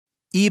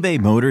eBay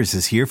Motors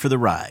is here for the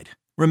ride.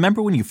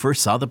 Remember when you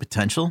first saw the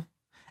potential?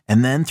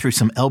 And then through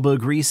some elbow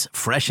grease,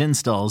 fresh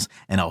installs,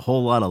 and a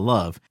whole lot of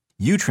love,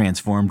 you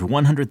transformed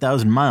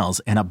 100,000 miles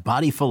and a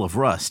body full of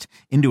rust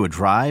into a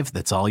drive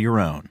that's all your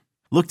own.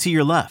 Look to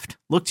your left.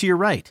 Look to your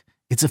right.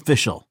 It's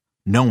official.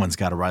 No one's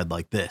got a ride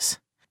like this.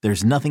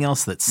 There's nothing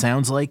else that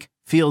sounds like,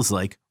 feels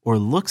like, or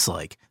looks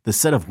like the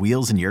set of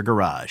wheels in your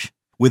garage.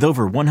 With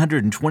over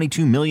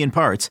 122 million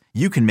parts,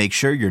 you can make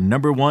sure your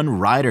number one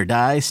ride or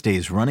die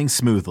stays running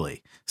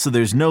smoothly. So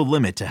there's no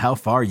limit to how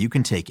far you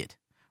can take it.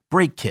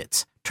 Brake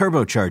kits,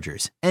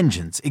 turbochargers,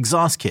 engines,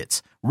 exhaust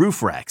kits,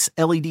 roof racks,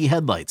 LED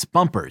headlights,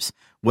 bumpers,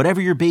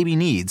 whatever your baby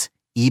needs,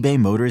 eBay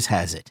Motors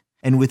has it.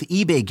 And with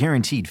eBay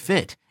Guaranteed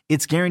Fit,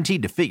 it's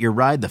guaranteed to fit your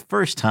ride the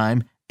first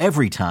time,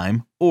 every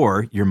time,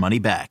 or your money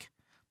back.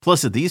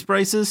 Plus at these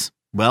prices,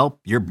 well,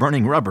 you're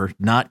burning rubber,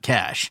 not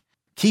cash.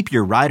 Keep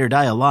your ride or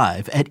die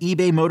alive at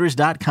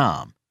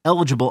ebaymotors.com.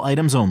 Eligible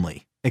items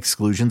only.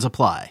 Exclusions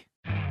apply.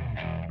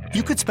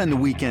 You could spend the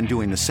weekend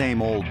doing the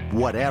same old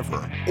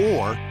whatever,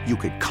 or you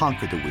could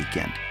conquer the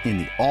weekend in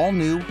the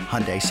all-new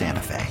Hyundai Santa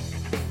Fe.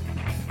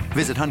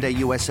 Visit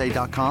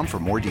HyundaiUSA.com for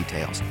more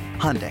details.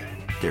 Hyundai,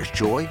 there's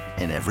joy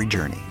in every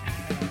journey.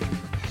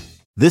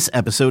 This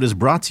episode is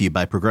brought to you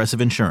by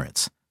Progressive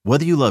Insurance.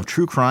 Whether you love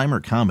true crime or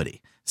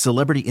comedy,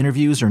 celebrity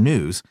interviews or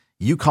news,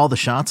 you call the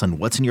shots on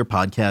what's in your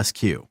podcast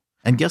queue.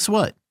 And guess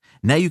what?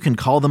 Now you can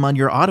call them on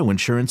your auto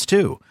insurance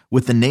too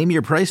with the Name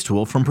Your Price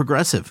tool from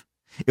Progressive.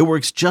 It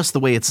works just the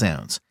way it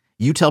sounds.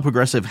 You tell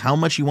Progressive how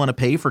much you want to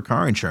pay for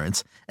car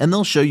insurance, and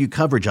they'll show you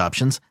coverage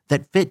options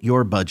that fit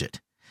your budget.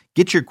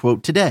 Get your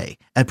quote today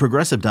at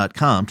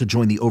Progressive.com to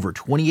join the over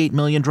 28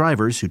 million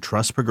drivers who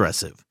trust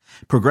Progressive.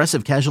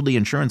 Progressive Casualty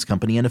Insurance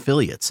Company and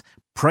Affiliates.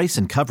 Price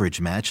and coverage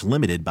match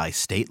limited by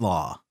state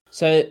law.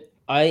 So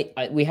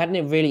we had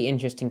a really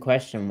interesting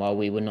question while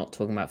we were not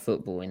talking about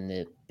football in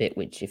the bit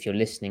which, if you're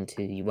listening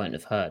to, you won't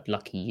have heard.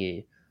 Lucky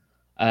you.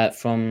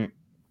 From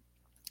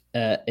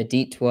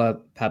Aditya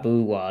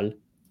Pabuwal.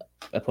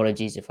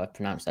 Apologies if I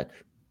pronounced that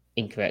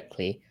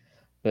incorrectly,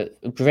 but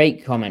a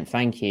great comment.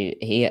 Thank you.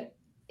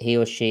 He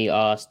or she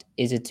asked,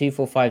 is a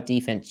 2-4-5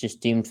 defense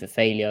just doomed for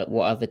failure?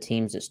 What other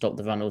teams that stop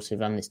the run also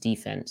run this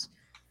defense?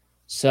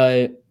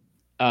 So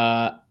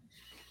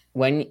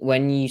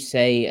when you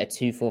say a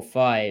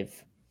 2-4-5,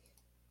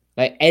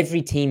 like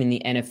every team in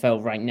the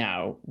NFL right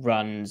now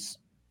runs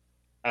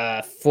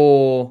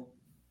 4-2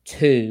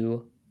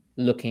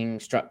 looking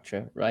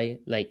structure, right?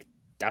 Like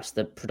that's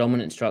the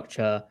predominant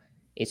structure.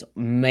 It's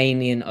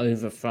mainly an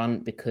over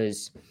front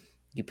because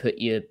you put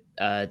your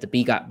the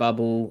B-gap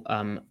bubble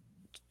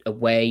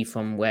away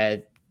from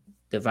where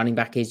the running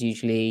back is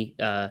usually.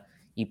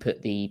 You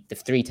put the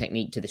 3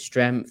 technique to the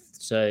strength,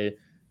 so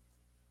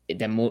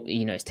then more,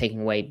 it's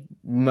taking away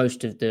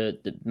most of the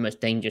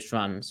most dangerous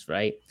runs,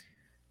 right?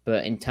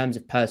 But in terms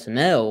of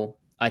personnel,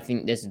 I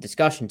think there's a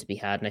discussion to be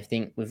had, and I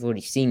think we've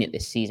already seen it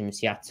this season in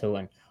Seattle,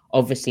 and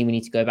obviously we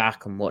need to go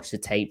back and watch the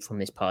tape from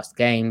this past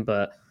game,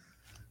 but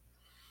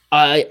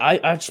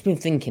I've just been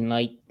thinking,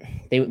 like,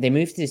 they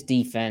moved to this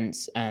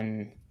defense,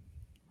 and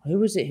who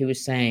was it who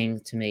was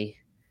saying to me?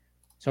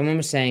 Someone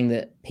was saying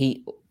that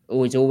Pete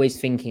was always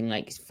thinking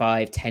like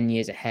 5-10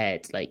 years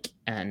ahead, like,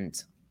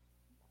 and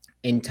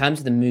in terms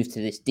of the move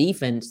to this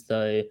defense,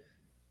 though,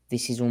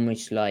 this is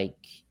almost like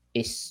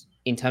it's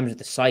in terms of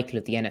the cycle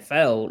of the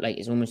NFL, like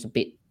it's almost a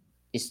bit,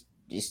 it's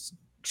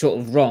sort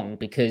of wrong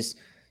because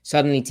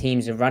suddenly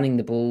teams are running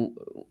the ball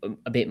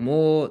a bit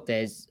more.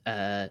 There's,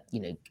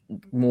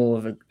 more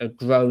of a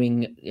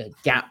growing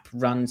gap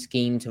run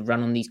scheme to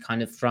run on these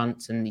kind of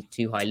fronts and these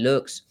too high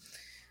looks.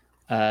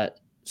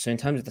 So in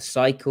terms of the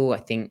cycle, I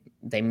think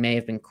they may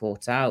have been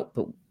caught out,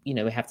 but, we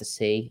have to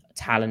see.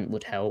 Talent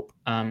would help.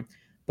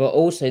 But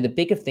also the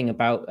bigger thing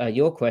about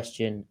your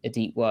question,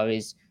 Aditya,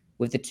 is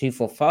with the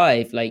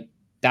 2-4-5, like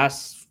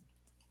that's,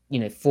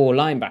 4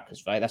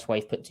 linebackers, right? That's why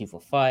you've put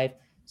 2-4-5.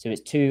 So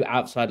it's 2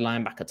 outside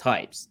linebacker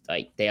types.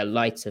 Like they are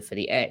lighter for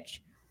the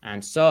edge.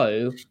 And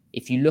so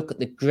if you look at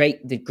the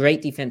great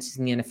defenses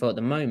in the NFL at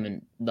the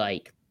moment,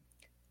 like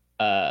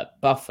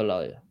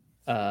Buffalo,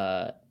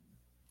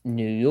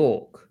 New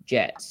York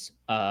Jets,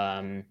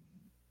 the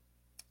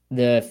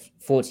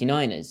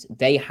 49ers,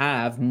 they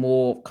have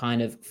more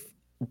kind of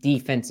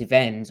defensive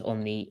ends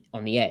on the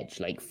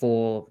edge, like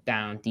 4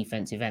 down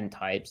defensive end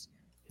types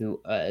who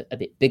are a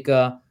bit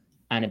bigger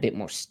and a bit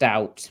more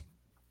stout,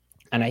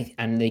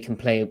 and they can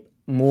play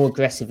more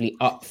aggressively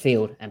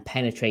upfield and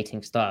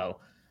penetrating style.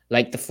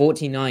 Like the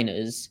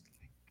 49ers,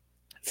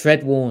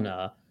 Fred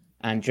Warner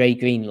and Dre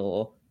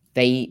Greenlaw,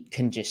 they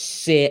can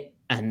just sit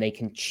and they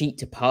can cheat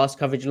to pass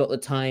coverage a lot of the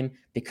time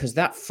because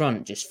that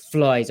front just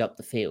flies up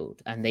the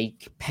field and they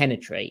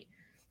penetrate.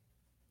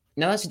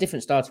 Now, that's a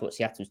different style to what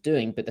Seattle's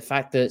doing, but the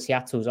fact that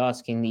Seattle's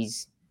asking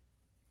these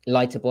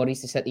lighter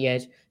bodies to set the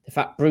edge, the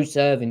fact Bruce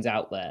Irvin's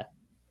out there,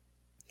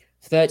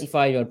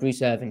 35-year-old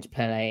Bruce Irvin's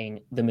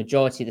playing the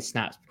majority of the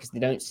snaps because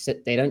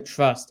they don't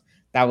trust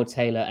Dowell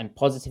Taylor, and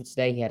positive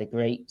today, he had a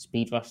great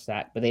speed rush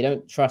sack, but they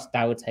don't trust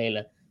Dowell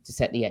Taylor to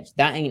set the edge.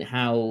 That ain't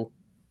how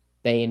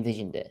they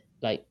envisioned it.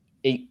 Like,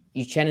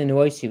 Uchenna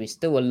Nwosu is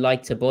still a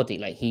lighter body.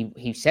 Like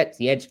he sets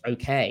the edge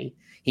okay.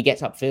 He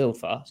gets upfield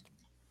fast,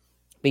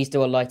 but he's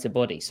still a lighter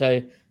body.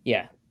 So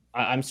yeah,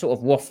 I'm sort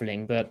of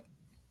waffling, but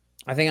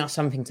I think that's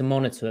something to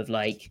monitor. Of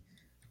like,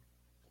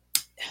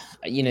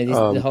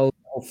 the whole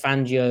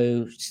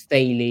Fangio,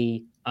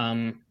 Staley,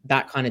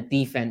 that kind of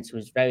defense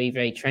was very,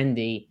 very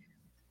trendy.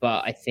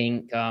 But I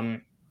think,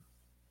 the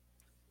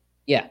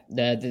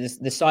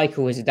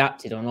cycle has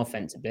adapted on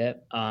offense a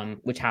bit,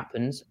 which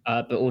happens.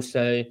 But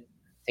also, I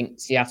think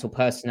Seattle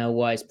personnel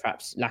wise,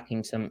 perhaps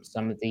lacking some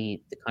of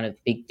the kind of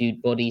big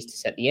dude bodies to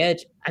set the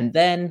edge. And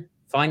then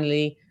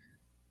finally,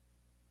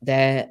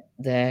 their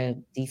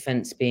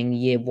defense being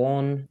year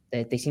one,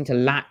 they seem to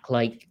lack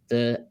like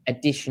the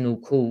additional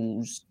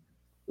calls,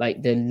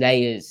 like the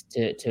layers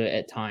to it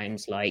at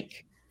times,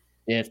 like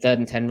the 3rd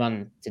and 10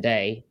 run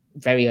today,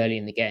 very early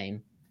in the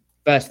game,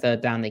 first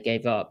third down they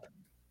gave up.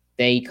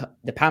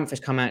 The Panthers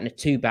come out in a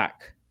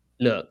 2-back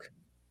look,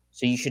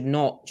 so you should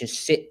not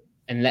just sit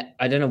and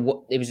I don't know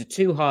what it was, a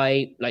too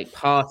high like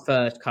pass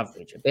first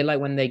coverage, a bit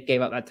like when they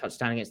gave up that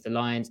touchdown against the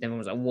Lions, and everyone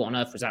was like, what on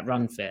earth was that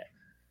run fit?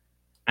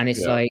 And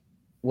it's like,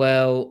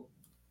 well,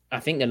 I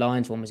think the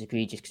Lions one was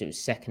egregious because it was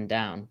 2nd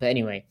down. But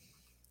anyway,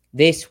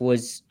 this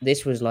was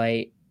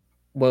like,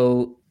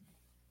 well,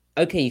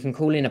 okay, you can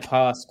call in a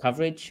pass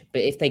coverage,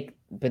 but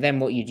then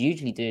what you'd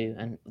usually do,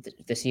 and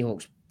the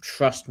Seahawks,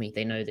 trust me,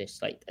 they know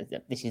this. Like,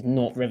 this is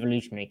not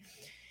revolutionary.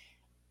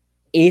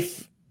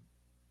 If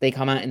they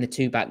come out in the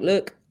 2-back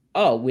look,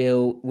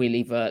 we'll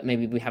either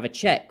maybe we have a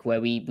check where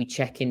we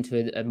check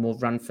into a more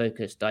run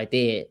focused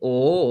idea,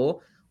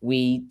 or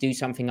we do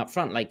something up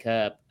front, like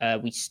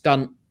we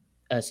stunt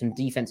some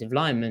defensive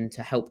linemen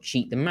to help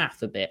cheat the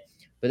math a bit.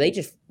 But they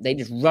just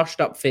rushed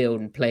upfield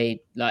and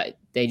played like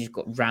they just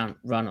got run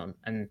on.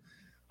 And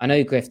I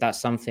know, Griff, that's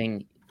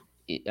something.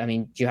 I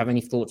mean, do you have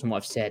any thoughts on what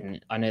I've said?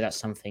 And I know that's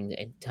something that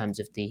in terms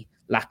of the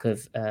lack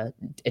of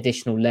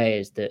additional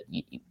layers that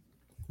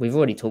we've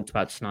already talked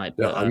about tonight.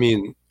 But, I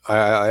mean,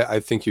 I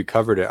think you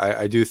covered it.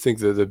 I do think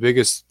that the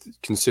biggest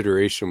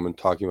consideration when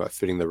talking about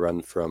fitting the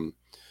run from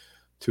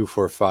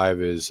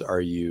 2-4-5 is, are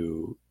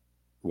you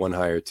one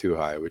high or too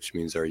high, which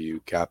means, are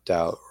you capped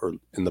out or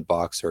in the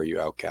box, or are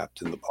you out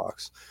capped in the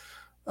box?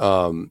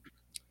 I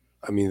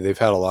mean, they've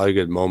had a lot of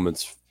good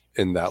moments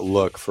in that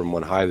look from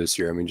one high this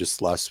year. I mean,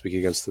 just last week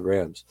against the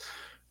Rams,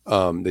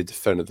 they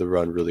defended the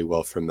run really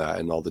well from that,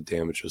 and all the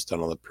damage was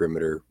done on the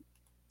perimeter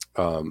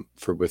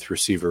with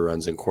receiver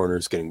runs and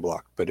corners getting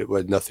blocked, but it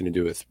had nothing to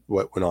do with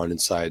what went on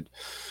inside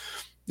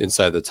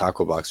the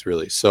tackle box,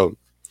 really. So,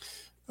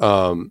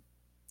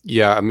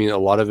 yeah, I mean, a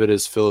lot of it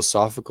is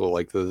philosophical.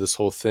 Like this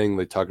whole thing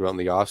they talked about in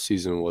the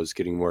offseason was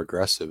getting more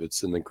aggressive.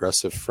 It's an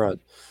aggressive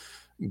front,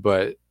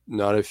 but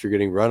not if you're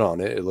getting run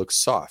on it. It looks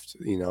soft,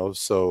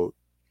 so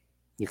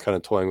you're kind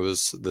of toying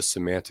with the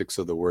semantics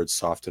of the words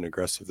soft and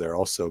aggressive there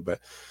also. But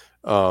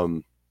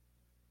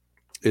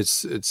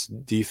it's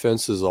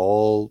defense is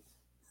all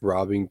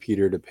robbing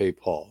Peter to pay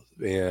Paul,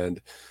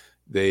 and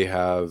they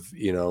have,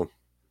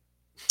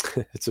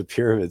 it's a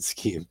pyramid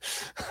scheme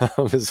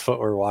is what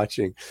we're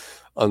watching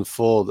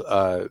unfold.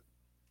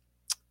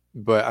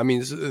 But I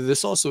mean,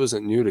 this also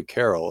isn't new to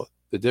Carroll.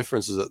 The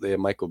difference is that they have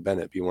Michael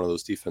Bennett be one of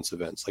those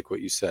defensive ends, like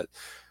what you said,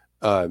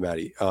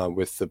 Maddie,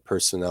 with the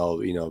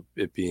personnel,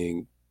 it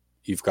being,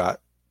 you've got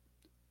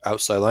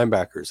outside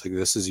linebackers. Like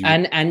this is you.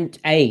 And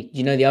hey,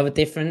 the other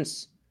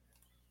difference?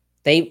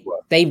 They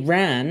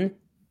ran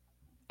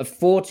a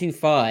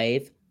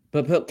 4-2-5,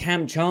 but put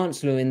Cam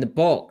Chancellor in the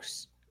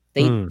box.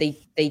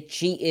 They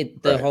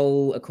cheated the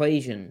whole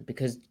equation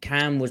because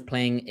Cam was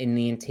playing in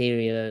the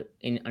interior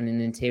in an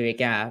interior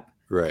gap,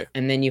 right?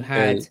 And then you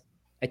had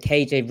a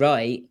KJ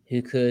Wright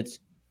who could,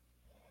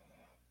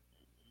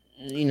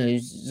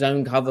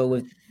 zone cover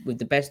with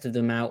the best of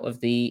them out of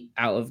the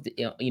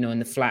in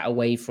the flat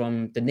away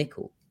from the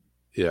nickel.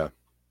 Yeah.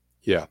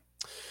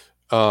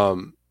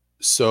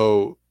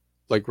 So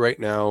like right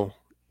now,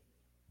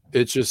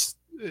 it's just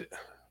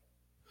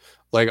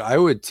like I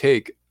would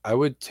take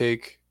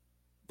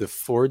the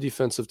 4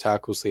 defensive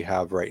tackles they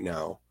have right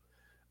now.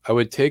 I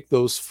would take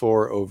those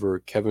 4 over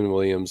Kevin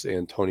Williams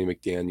and Tony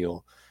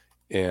McDaniel.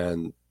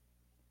 And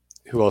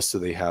who else do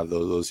they have?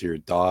 Those here,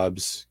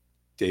 Dobbs,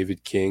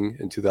 David King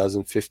in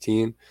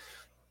 2015.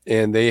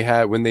 And they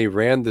had, when they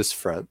ran this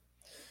front,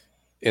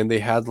 and they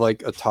had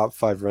like a top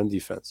 5 run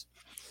defense.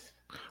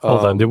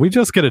 Hold on, did we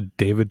just get a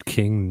David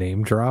King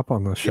name drop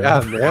on the show?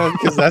 Yeah, man,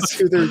 because that's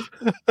who their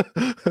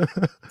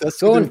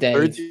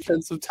third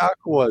defensive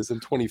tackle was in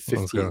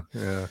 2015. Okay,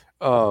 yeah.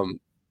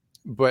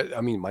 But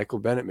I mean, Michael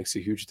Bennett makes a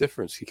huge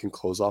difference. He can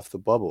close off the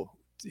bubble,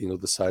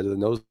 the side of the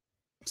nose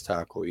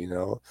tackle,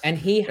 And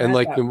he had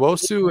like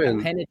Nwosu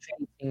and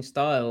penetrating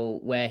style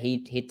where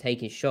he'd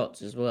take his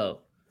shots as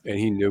well. And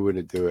he knew when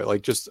to do it,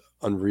 like just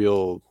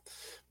unreal.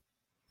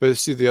 But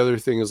see, the other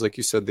thing is, like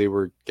you said, they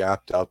were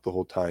gapped out the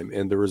whole time.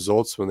 And the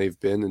results when they've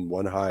been in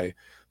one high,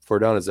 4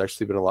 down has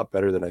actually been a lot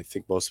better than I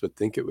think most would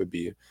think it would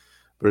be.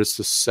 But it's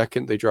the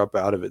second they drop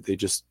out of it,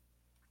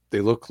 they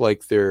look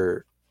like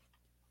they're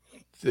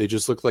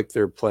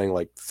playing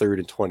like 3rd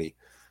and 20.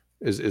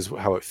 is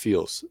how it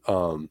feels.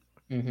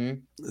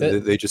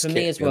 They just for can't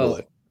me as handle well,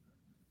 it.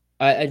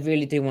 I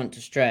really do want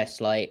to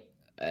stress, like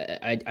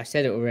I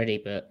said it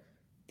already, but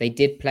they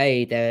did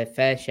play their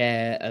fair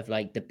share of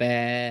like the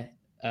bare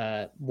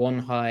one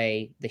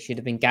high. They should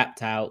have been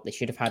gapped out. They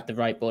should have had the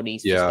right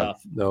bodies for Yeah,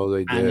 stuff. no,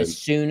 they And did. as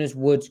soon as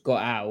Woods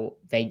got out,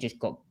 they just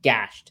got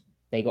gashed.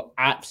 They got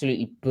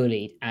absolutely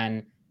bullied.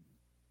 And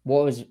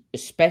what was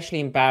especially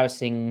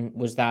embarrassing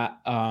was that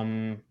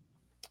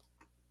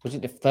was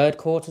it the third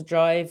quarter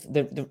drive?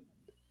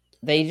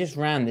 They just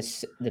ran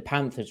this. The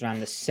Panthers ran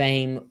the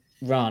same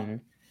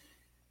run,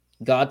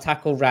 guard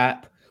tackle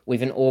wrap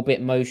with an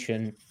orbit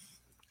motion,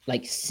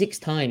 like 6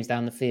 times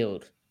down the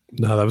field.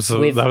 No, that was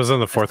in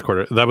the fourth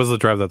quarter. That was the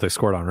drive that they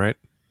scored on, right?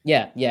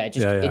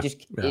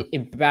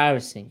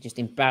 Embarrassing, just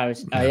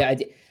embarrassing. Yeah.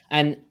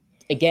 And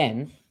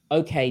again,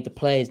 okay, the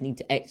players need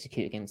to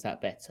execute against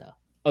that better.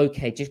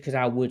 Okay, just because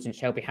Al Woods and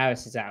Shelby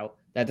Harris is out,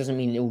 that doesn't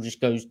mean it all just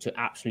goes to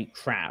absolute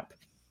crap.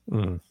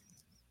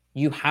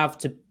 You have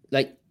to,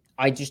 like,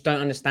 I just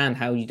don't understand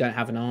how you don't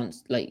have an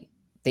answer. Like,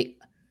 they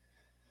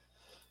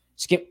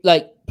skip,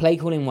 like, play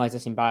calling wise,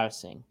 that's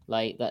embarrassing.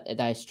 Like, that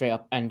is straight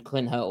up, and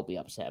Clint Hurt will be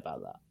upset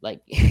about that.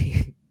 Like,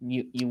 you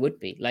would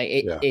be. Like,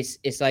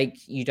 it's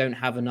like you don't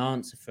have an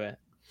answer for it.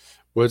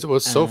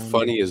 What's so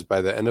funny is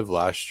by the end of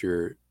last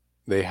year,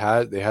 they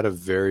had a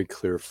very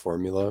clear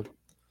formula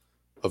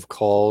of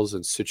calls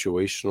and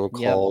situational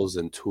calls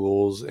and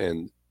tools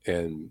and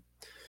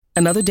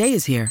Another day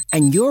is here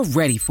and you're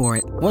ready for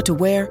it. What to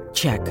wear?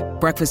 Check.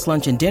 Breakfast,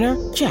 lunch, and dinner?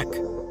 Check.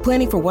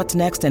 Planning for what's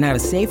next and how to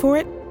save for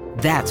it?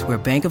 That's where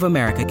Bank of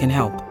America can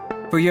help.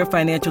 For your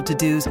financial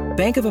to-dos,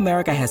 Bank of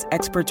America has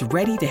experts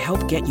ready to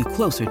help get you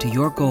closer to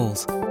your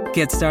goals.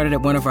 Get started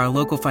at one of our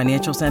local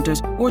financial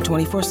centers or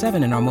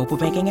 24/7 in our mobile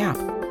banking app.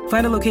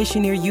 Find a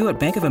location near you at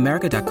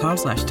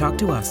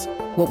bankofamerica.com/talktous.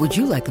 What would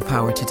you like the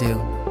power to do?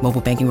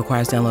 Mobile banking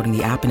requires downloading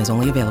the app and is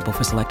only available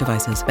for select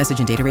devices. Message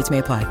and data rates may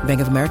apply.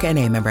 Bank of America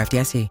N.A., member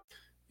FDIC.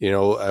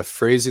 A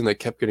phrasing that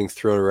kept getting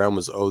thrown around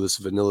was, "Oh, this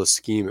vanilla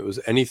scheme." It was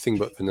anything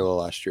but vanilla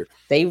last year.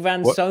 They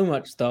ran so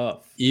much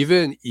stuff.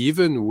 Even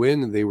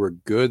when they were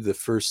good, that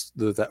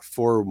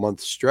 4-month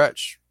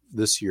stretch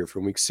this year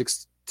from week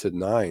 6 to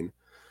 9,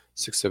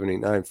 6, 7, 8,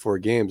 9, 4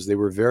 games, they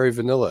were very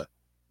vanilla.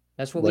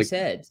 That's what we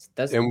said.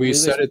 We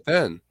said it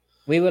then.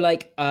 We were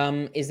like,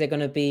 is there going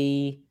to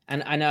be?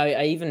 And I know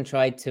I even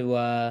tried to.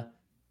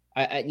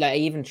 I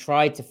even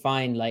tried to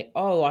find like,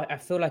 I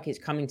feel like it's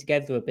coming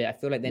together a bit. I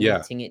feel like they're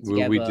knitting it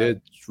together.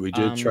 We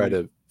did try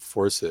to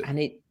force it,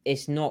 and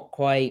it's not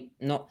quite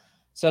not.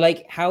 So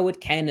like, how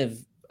would Ken have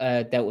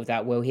dealt with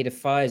that? Well, he'd have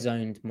fire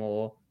zoned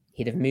more.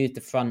 He'd have moved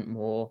the front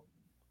more.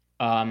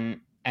 And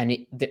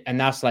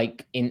that's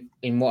like in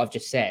what I've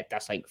just said.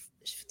 That's like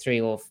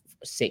 3 or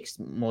 6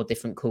 more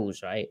different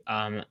calls, right?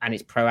 And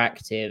it's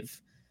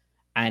proactive,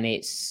 and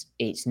it's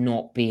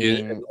not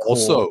being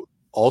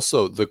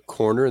also the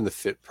corner and the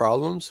fit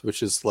problems,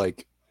 which is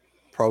like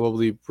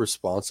probably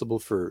responsible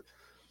for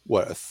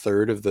a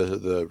third of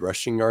the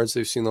rushing yards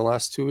they've seen the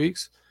last 2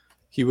 weeks.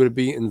 He would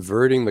be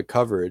inverting the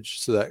coverage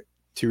so that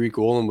Tariq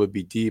Woolen would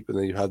be deep, and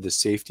then you have the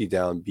safety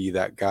down be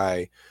that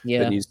guy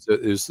that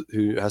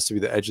who has to be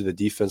the edge of the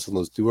defense on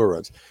those duo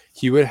runs.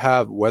 He would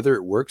have, whether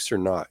it works or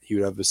not, he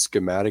would have a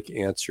schematic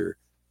answer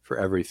for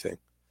everything.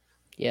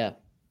 Yeah.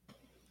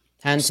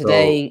 And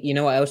today, you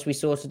know what else we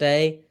saw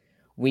today?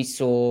 We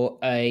saw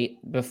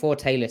before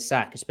Taylor's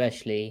sack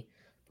especially,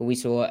 but we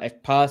saw a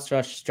pass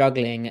rush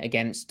struggling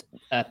against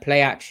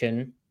play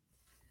action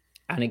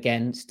and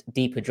against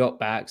deeper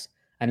dropbacks.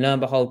 And lo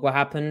and behold, what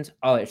happened?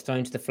 It's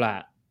thrown to the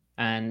flat.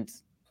 And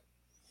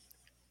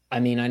I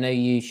mean, I know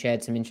you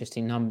shared some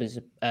interesting numbers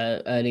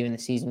earlier in the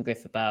season,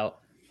 Griff, about,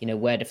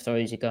 where the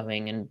throws are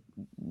going and,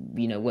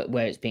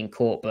 where it's being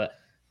caught. But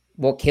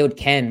what killed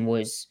Ken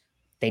was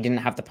they didn't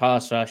have the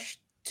pass rush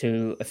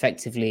to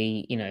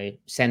effectively,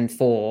 send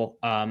 4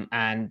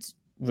 and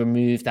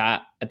remove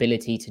that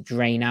ability to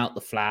drain out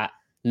the flat,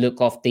 look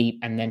off deep,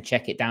 and then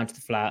check it down to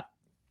the flat.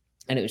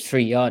 And it was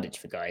 3 yardage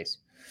for guys.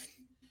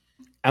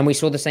 And we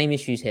saw the same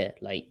issues here.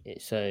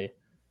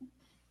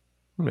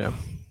 Yeah.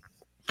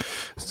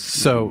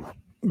 So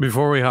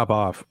before we hop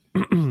off,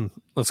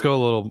 let's go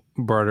a little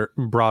broader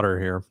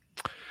here.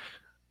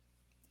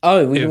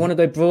 We want to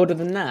go broader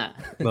than that.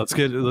 Let's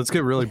get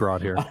really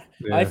broad here.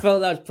 Yeah. I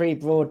felt that was pretty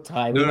broad,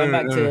 Ty. We went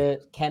back to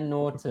Ken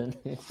Norton.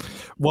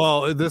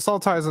 Well, this all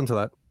ties into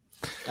that.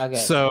 Okay.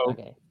 So,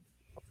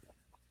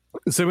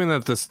 assuming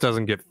that this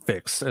doesn't get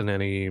fixed in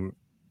any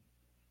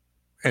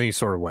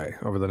sort of way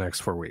over the next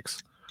 4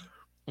 weeks,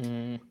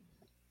 they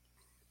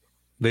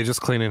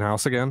just cleaning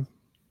house again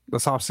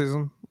this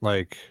offseason?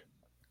 Like,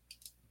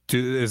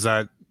 is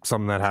that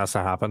something that has to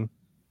happen?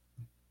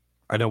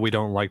 I know we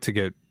don't like to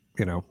get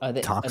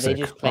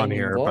toxic on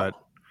here, but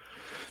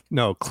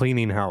no,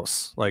 cleaning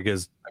house is like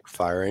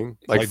firing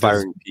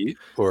Pete,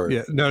 or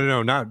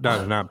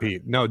not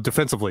Pete. No,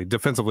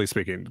 defensively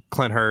speaking,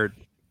 Clint Hurt,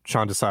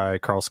 Sean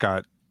Desai, Carl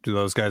Scott, do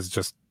those guys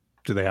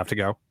do they have to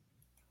go?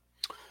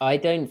 I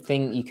don't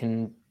think you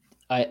can.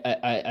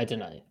 I don't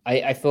know.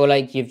 I feel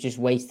like you've just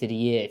wasted a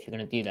year if you're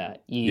going to do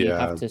that. You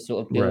have to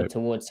sort of build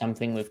towards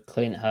something with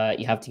Clint Hurt.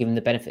 You have to give him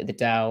the benefit of the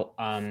doubt.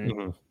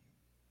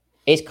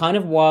 It's kind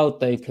of wild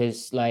though,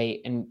 because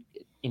like, and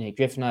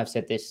Griff and I have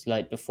said this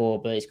like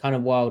before, but it's kind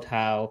of wild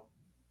how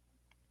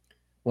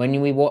when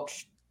we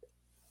watch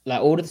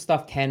like all of the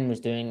stuff Ken was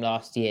doing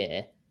last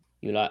year,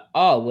 you're like,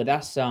 oh well,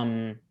 that's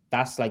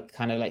like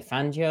kind of like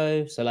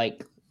Fangio. So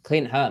like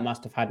Clint Hurt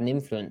must have had an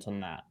influence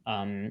on that.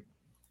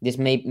 This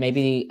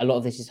maybe a lot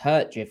of this is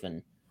Hurt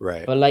driven,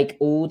 right? But like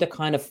all the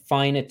kind of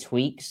finer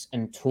tweaks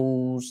and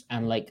tools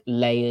and like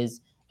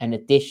layers and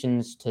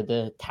additions to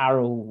the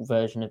Carroll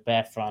version of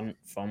Barefront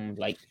from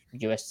like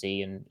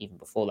USC and even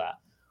before that,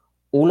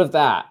 all of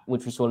that,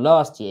 which we saw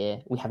last year,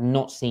 we have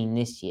not seen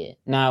this year.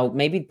 Now,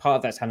 maybe part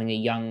of that's having a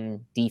young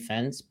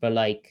defense, but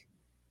like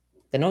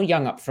they're not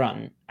young up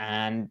front,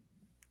 and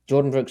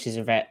Jordan Brooks is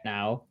a vet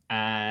now,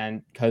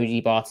 and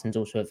Cody Barton's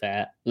also a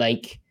vet.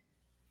 Like,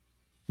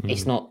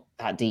 it's not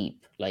that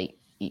deep. Like,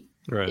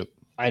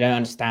 I don't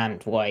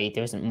understand why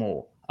there isn't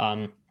more.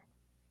 And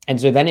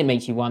so then it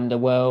makes you wonder,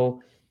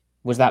 well,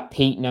 was that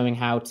Pete knowing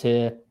how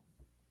to,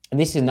 and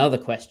this is another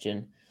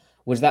question,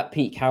 was that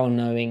Pete Carroll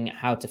knowing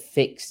how to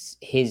fix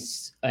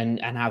his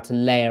and how to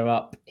layer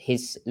up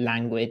his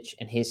language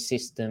and his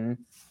system,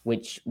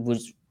 which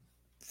was,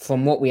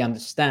 from what we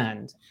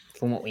understand,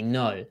 from what we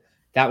know,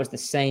 that was the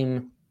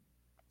same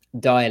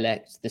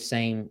dialect, the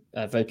same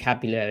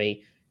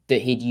vocabulary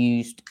that he'd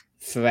used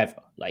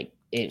forever. Like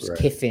it's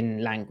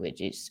Kiffin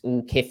language. It's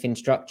all Kiffin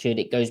structured.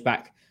 It goes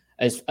back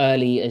as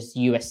early as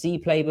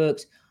USC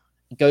playbooks.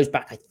 It goes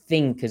back, I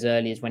think, as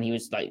early as when he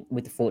was like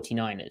with the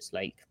 49ers.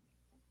 Like,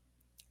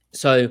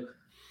 so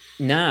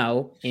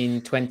now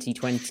in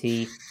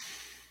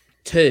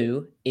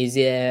 2022, is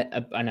there,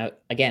 I know,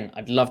 again,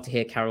 I'd love to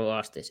hear Carroll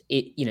ask this.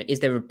 Is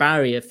there a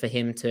barrier for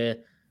him to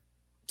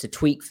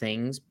tweak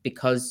things?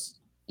 Because,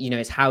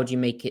 it's how do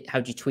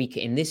you tweak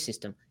it in this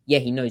system? Yeah,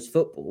 he knows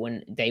football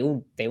and they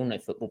all know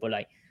football, but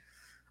like,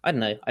 I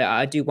don't know.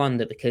 I do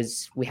wonder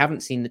because we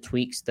haven't seen the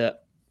tweaks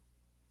that,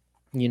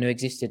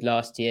 existed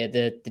last year,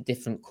 the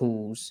different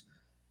calls,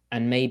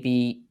 and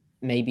maybe,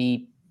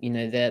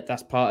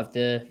 that's part of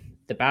the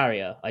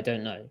barrier. I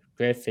don't know.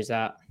 Griff, is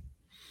that?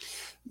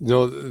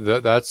 No,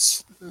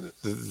 that's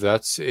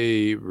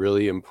a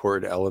really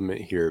important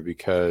element here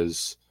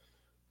because,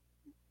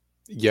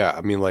 yeah, I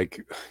mean,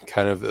 like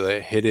kind of a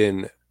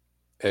hidden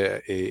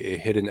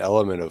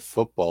element of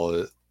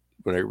football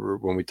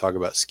when we talk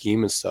about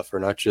scheme and stuff, are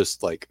not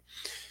just like,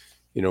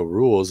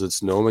 rules,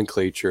 it's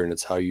nomenclature and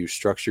it's how you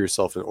structure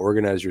yourself and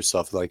organize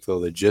yourself, like the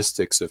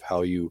logistics of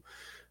how you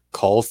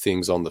call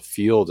things on the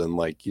field and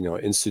like,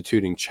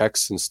 instituting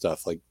checks and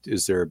stuff. Like,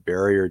 is there a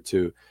barrier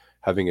to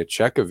having a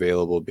check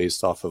available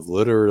based off of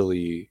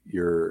literally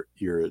your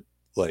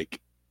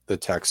like the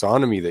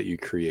taxonomy that you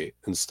create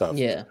and stuff?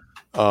 Yeah.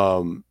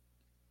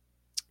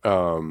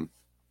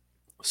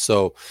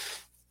 So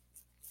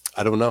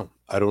I don't know.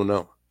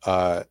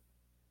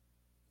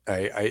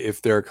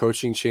 If there are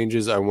coaching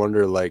changes, I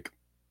wonder, like,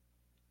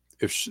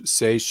 if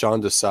say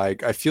Sean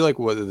Desai, I feel like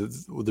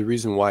the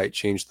reason why it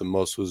changed the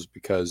most was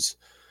because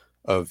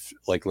of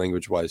like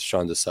language wise,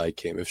 Sean Desai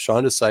came. If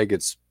Sean Desai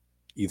gets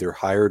either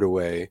hired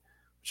away,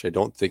 which I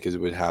don't think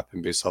would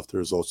happen based off the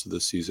results of the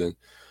season,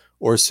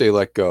 or say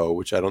let go,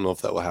 which I don't know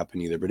if that will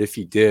happen either. But if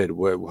he did,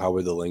 how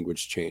would the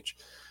language change?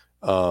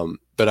 But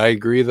I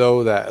agree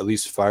though that at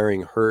least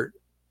firing Hurt,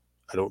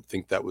 I don't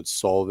think that would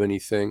solve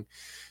anything.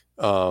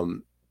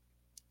 And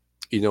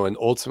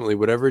ultimately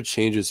whatever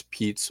changes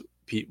Pete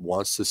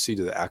wants to see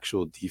to the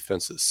actual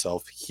defense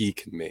itself, he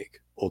can make.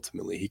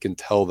 Ultimately, he can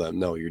tell them,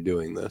 no, you're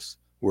doing this,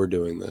 we're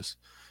doing this,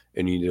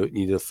 and you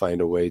need to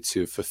find a way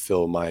to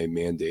fulfill my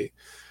mandate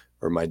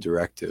or my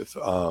directive.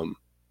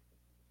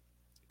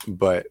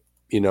 But,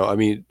 I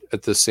mean,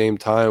 at the same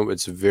time,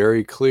 it's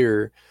very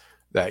clear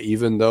that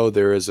even though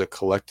there is a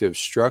collective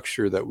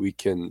structure that we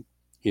can,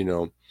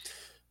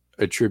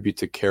 attribute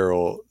to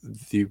Carroll,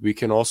 we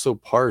can also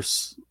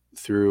parse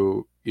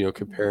through,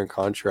 compare and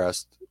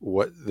contrast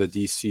what the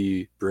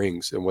DC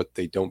brings and what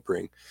they don't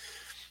bring.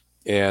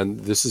 And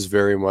this is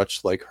very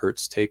much like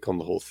Hurt's take on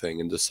the whole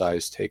thing and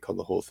Desai's take on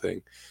the whole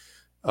thing.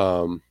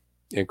 And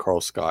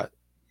Carl Scott,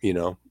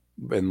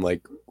 and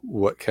like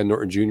what Ken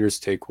Norton Jr.'s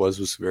take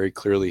was very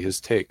clearly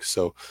his take.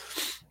 So,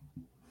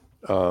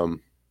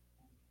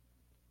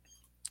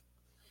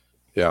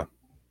 yeah.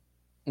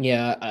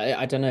 Yeah,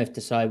 I don't know if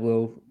Desai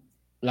will,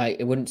 like,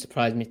 it wouldn't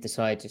surprise me if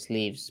Desai just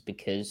leaves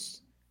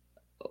because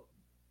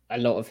a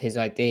lot of his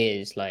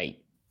ideas, like,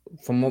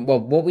 from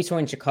what we saw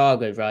in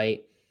Chicago,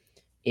 right,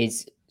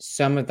 is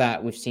some of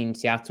that we've seen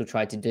Seattle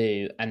try to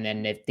do, and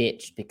then they've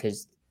ditched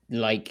because,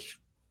 like,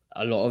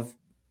 a lot of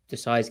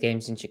Desai's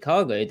games in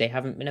Chicago, they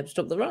haven't been able to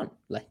stop the run.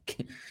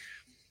 Like,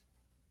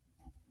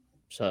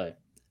 so,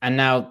 and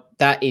now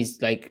that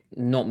is, like,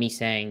 not me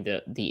saying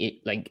that the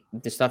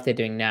stuff they're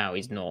doing now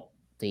is not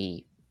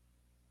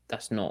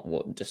that's not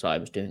what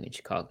Desai was doing in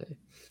Chicago.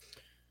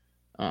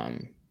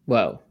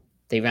 Well,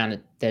 they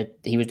ran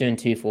he was doing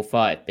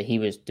 2-4-5, but he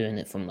was doing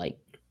it from like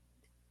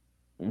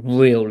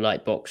real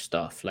like box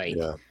stuff. Like,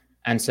 Yeah.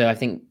 and so I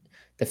think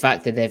the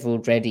fact that they've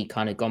already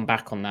kind of gone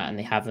back on that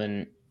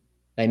and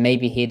they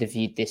maybe he'd have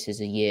viewed this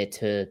as a year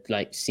to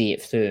like see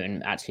it through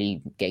and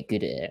actually get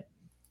good at it,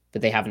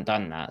 but they haven't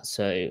done that.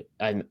 So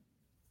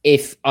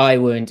if I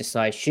were in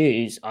Desai's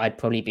shoes, I'd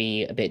probably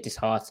be a bit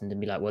disheartened and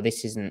be like, well,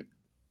 this isn't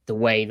the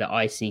way that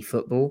I see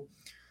football.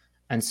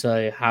 And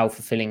so how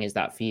fulfilling is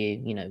that for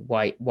you? You know,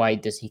 why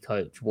does he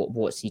coach?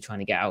 What's he trying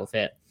to get out of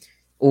it?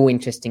 All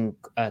interesting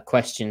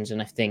questions.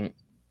 And I think,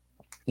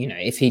 you know,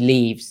 if he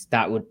leaves,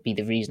 that would be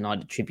the reason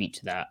I'd attribute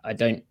to that. I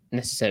don't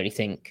necessarily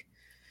think,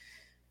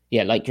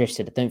 like Griff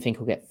said, I don't think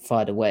he'll get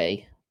fired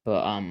away,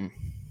 but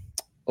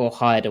or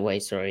hired away,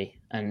 sorry.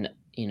 And,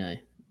 you know,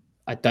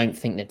 I don't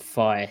think they'd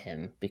fire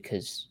him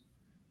because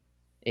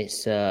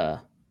it's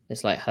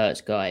like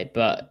Hurts guy,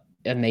 but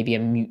maybe a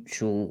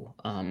mutual,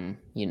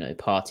 you know,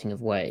 parting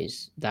of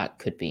ways that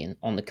could be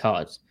on the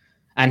cards.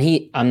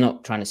 And I'm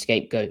not trying to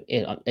scapegoat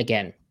it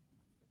again.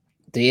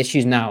 The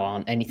issues now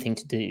aren't anything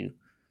to do.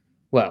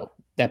 Well,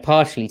 they're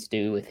partially to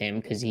do with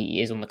him because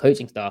he is on the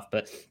coaching staff,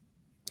 but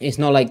it's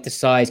not like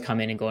Desai's come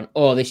in and gone,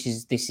 oh, this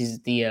is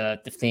the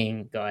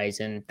thing, guys,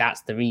 and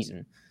that's the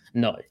reason.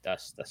 No,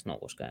 that's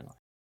not what's going on.